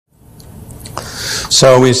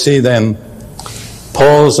So we see then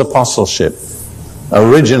Paul's apostleship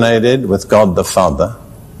originated with God the Father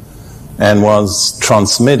and was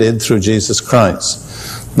transmitted through Jesus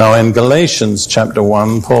Christ. Now in Galatians chapter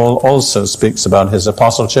 1, Paul also speaks about his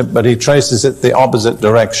apostleship, but he traces it the opposite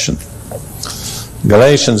direction.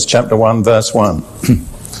 Galatians chapter 1, verse 1.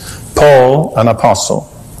 Paul, an apostle,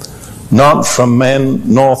 not from men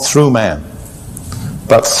nor through man,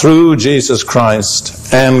 but through Jesus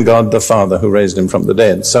Christ and God the Father who raised him from the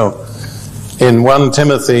dead. So in 1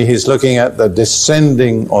 Timothy, he's looking at the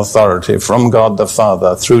descending authority from God the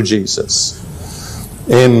Father through Jesus.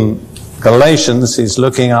 In Galatians, he's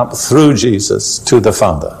looking up through Jesus to the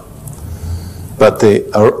Father. But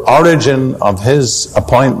the origin of his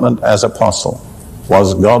appointment as apostle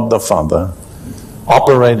was God the Father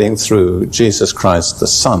operating through Jesus Christ the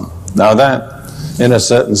Son. Now that, in a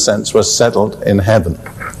certain sense, was settled in heaven.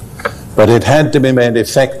 But it had to be made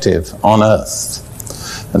effective on earth.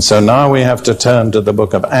 And so now we have to turn to the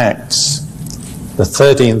book of Acts, the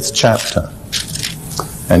 13th chapter.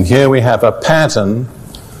 And here we have a pattern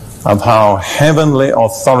of how heavenly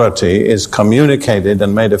authority is communicated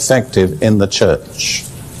and made effective in the church.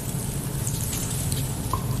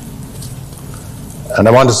 And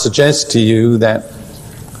I want to suggest to you that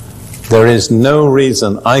there is no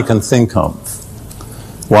reason I can think of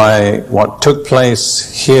why what took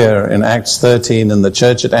place here in Acts 13 in the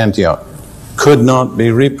church at Antioch could not be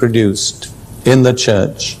reproduced in the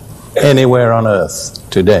church anywhere on earth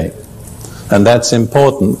today. And that's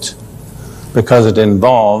important because it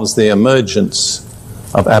involves the emergence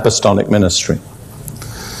of apostolic ministry.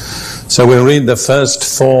 So we'll read the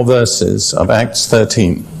first 4 verses of Acts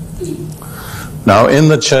 13. Now in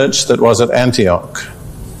the church that was at Antioch,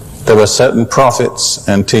 there were certain prophets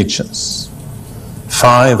and teachers.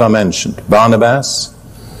 5 are mentioned. Barnabas,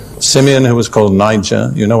 Simeon, who was called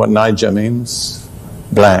Niger. You know what Niger means?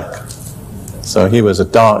 Black. So he was a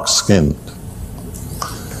dark-skinned.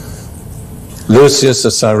 Lucius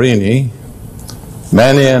of Cyrene,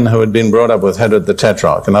 Manaen, who had been brought up with Herod the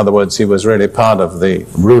Tetrarch. In other words, he was really part of the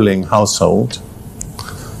ruling household.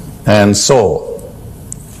 And Saul.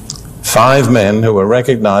 5 men who were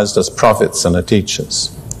recognized as prophets and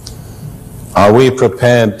teachers. Are we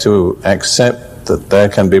prepared to accept that there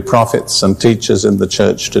can be prophets and teachers in the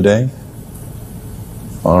church today?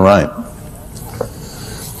 All right.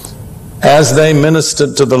 As they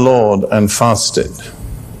ministered to the Lord and fasted.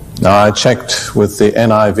 Now I checked with the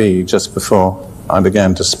NIV just before I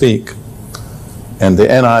began to speak. And the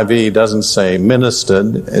NIV doesn't say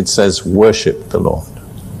ministered, it says worshiped the Lord.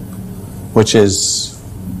 Which is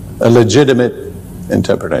a legitimate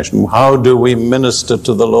interpretation. How do we minister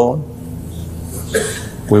to the Lord?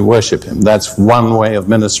 We worship him. That's one way of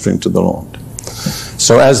ministering to the Lord.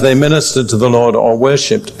 So as they ministered to the Lord or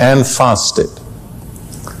worshipped and fasted.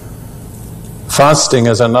 Fasting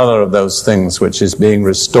is another of those things which is being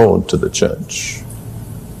restored to the church.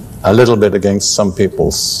 A little bit against some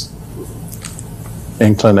people's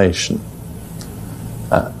inclination.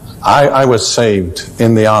 I was saved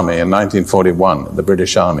in the army in 1941, the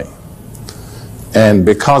British Army. And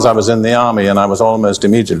because I was in the army and I was almost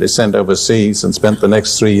immediately sent overseas and spent the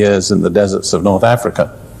next 3 years in the deserts of North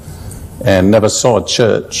Africa and never saw a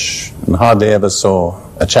church and hardly ever saw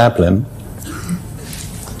a chaplain,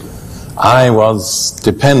 I was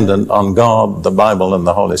dependent on God, the Bible, and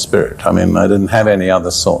the Holy Spirit. I mean, I didn't have any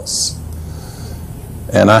other source.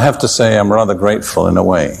 And I have to say I'm rather grateful in a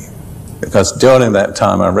way, because during that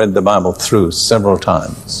time I read the Bible through several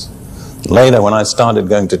times. Later, when I started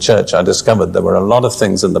going to church, I discovered there were a lot of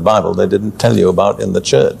things in the Bible they didn't tell you about in the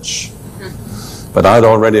church. But I'd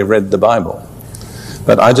already read the Bible.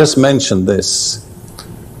 But I just mentioned this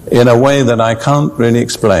in a way that I can't really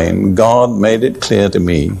explain. God made it clear to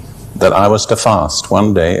me that I was to fast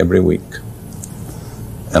one day every week.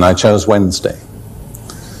 And I chose Wednesday.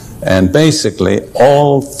 And basically,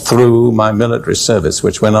 all through my military service,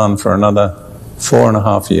 which went on for another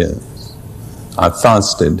 4.5 years, I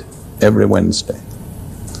fasted every Wednesday.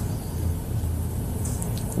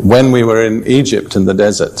 When we were in Egypt in the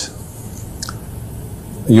desert,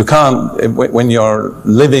 you can't, when you're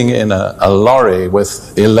living in a lorry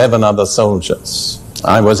with 11 other soldiers.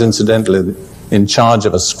 I was incidentally in charge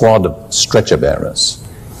of a squad of stretcher bearers.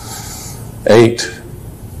 8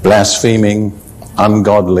 blaspheming,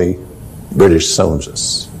 ungodly British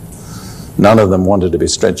soldiers. None of them wanted to be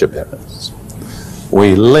stretcher bearers.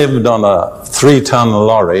 We lived on a 3-ton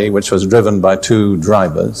lorry which was driven by 2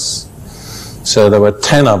 drivers. So there were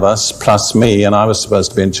 10 of us plus me, and I was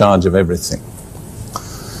supposed to be in charge of everything.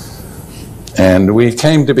 And we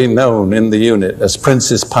came to be known in the unit as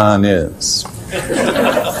Prince's Pioneers.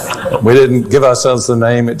 We didn't give ourselves the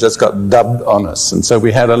name, it just got dubbed on us. And so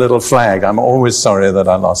we had a little flag. I'm always sorry that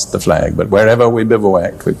I lost the flag, but wherever we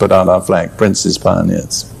bivouacked, we put out our flag, Prince's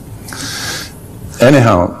Pioneers.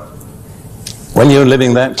 Anyhow, when you're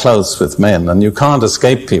living that close with men, and you can't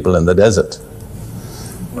escape people in the desert,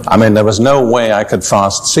 I mean, there was no way I could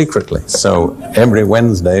fast secretly. So every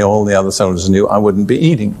Wednesday, all the other soldiers knew I wouldn't be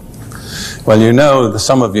eating. Well, you know,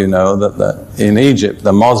 some of you know that in Egypt,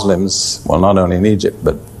 the Muslims, well, not only in Egypt,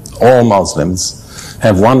 but all Muslims,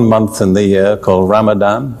 have 1 month in the year called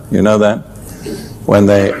Ramadan. You know that? When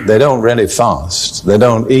they don't really fast. They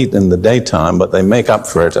don't eat in the daytime, but they make up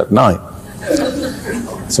for it at night.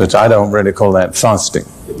 So I don't really call that fasting.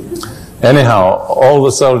 Anyhow, all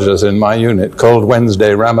the soldiers in my unit called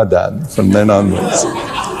Wednesday Ramadan from then onwards.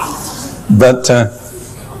 But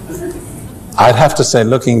I'd have to say,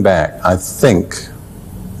 looking back, I think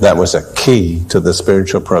that was a key to the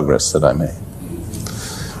spiritual progress that I made.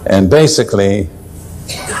 And basically,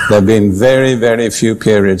 there have been very, very few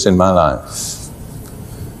periods in my life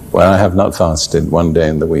where I have not fasted 1 day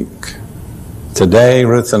in the week. Today,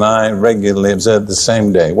 Ruth and I regularly observe the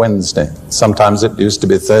same day, Wednesday. Sometimes it used to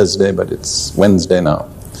be Thursday, but it's Wednesday now.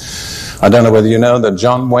 I don't know whether you know that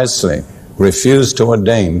John Wesley refused to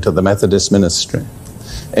ordain to the Methodist ministry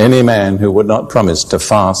any man who would not promise to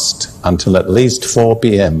fast until at least 4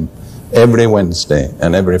 p.m. every Wednesday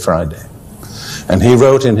and every Friday. And he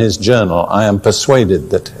wrote in his journal, "I am persuaded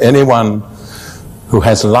that anyone who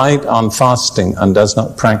has light on fasting and does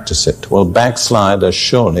not practice it will backslide as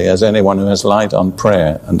surely as anyone who has light on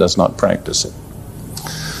prayer and does not practice it."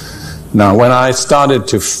 Now, when I started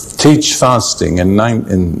to teach fasting in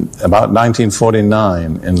about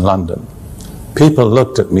 1949 in London, people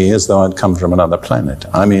looked at me as though I'd come from another planet.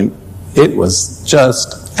 I mean, it was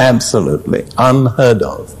just absolutely unheard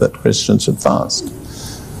of that Christians should fast.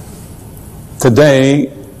 Today,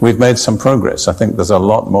 we've made some progress. I think there's a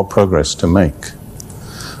lot more progress to make.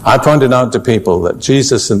 I pointed out to people that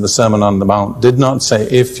Jesus in the Sermon on the Mount did not say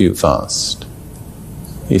if you fast.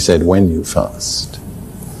 He said when you fast.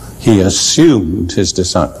 He assumed his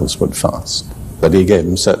disciples would fast, but he gave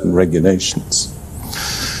them certain regulations.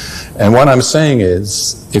 And what I'm saying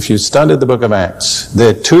is, if you study the book of Acts, there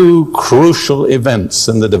are 2 crucial events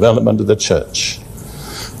in the development of the church.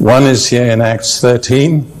 One is here in Acts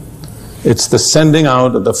 13. It's the sending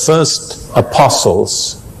out of the first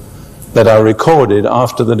apostles that are recorded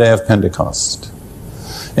after the day of Pentecost.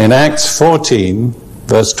 In Acts 14,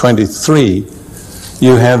 verse 23,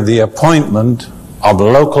 you have the appointment of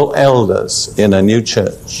local elders in a new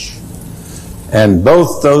church. And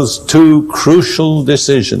both those 2 crucial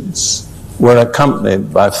decisions were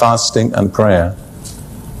accompanied by fasting and prayer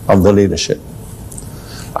of the leadership.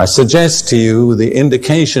 I suggest to you the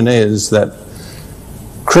indication is that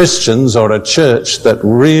Christians or a church that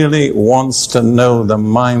really wants to know the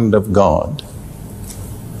mind of God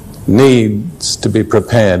needs to be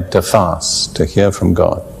prepared to fast, to hear from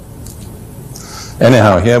God.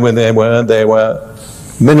 Anyhow, here they were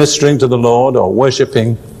ministering to the Lord or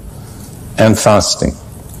worshiping and fasting.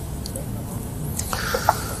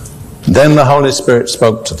 Then the Holy Spirit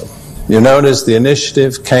spoke to them. You notice the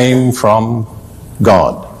initiative came from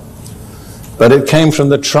God, but it came from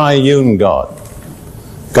the triune God.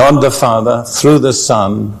 God the Father, through the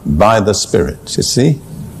Son, by the Spirit, you see?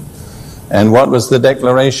 And what was the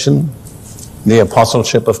declaration? The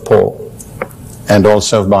apostleship of Paul and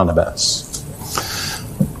also of Barnabas.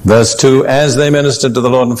 Verse 2, as they ministered to the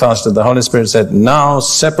Lord and fasted, the Holy Spirit said, "Now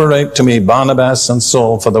separate to me Barnabas and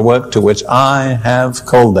Saul for the work to which I have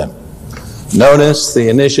called them." Notice the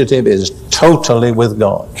initiative is totally with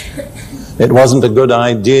God. It wasn't a good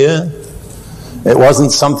idea. It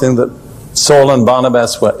wasn't something that Saul and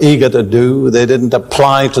Barnabas were eager to do. They didn't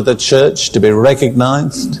apply to the church to be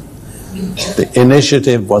recognized. The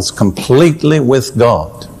initiative was completely with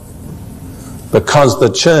God because the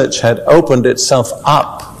church had opened itself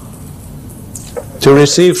up to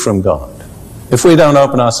receive from God. If we don't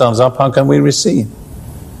open ourselves up, how can we receive?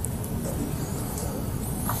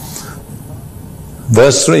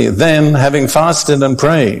 Verse 3, then having fasted and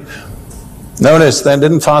prayed. Notice they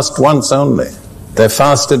didn't fast once only. They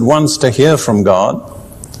fasted once to hear from God,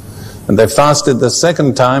 and they fasted the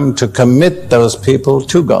second time to commit those people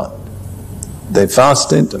to God. They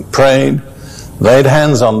fasted and prayed, laid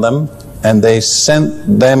hands on them, and they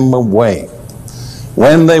sent them away.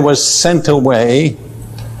 When they were sent away,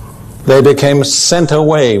 they became sent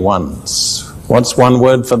away ones. What's one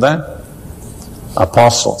word for that?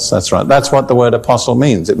 Apostles, that's right. That's what the word apostle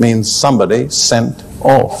means. It means somebody sent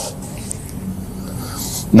off.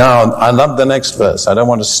 Now, I love the next verse. I don't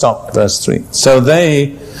want to stop verse 3. So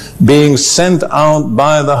they, being sent out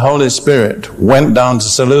by the Holy Spirit, went down to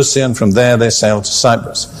Seleucia, and from there they sailed to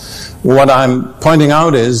Cyprus. What I'm pointing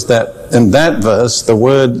out is that in that verse, the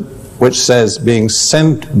word which says being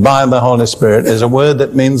sent by the Holy Spirit is a word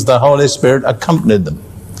that means the Holy Spirit accompanied them.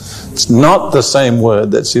 It's not the same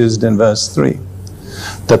word that's used in verse 3.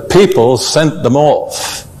 The people sent them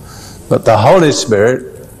off, but the Holy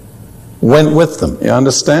Spirit went with them. You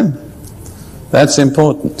understand? That's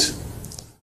important.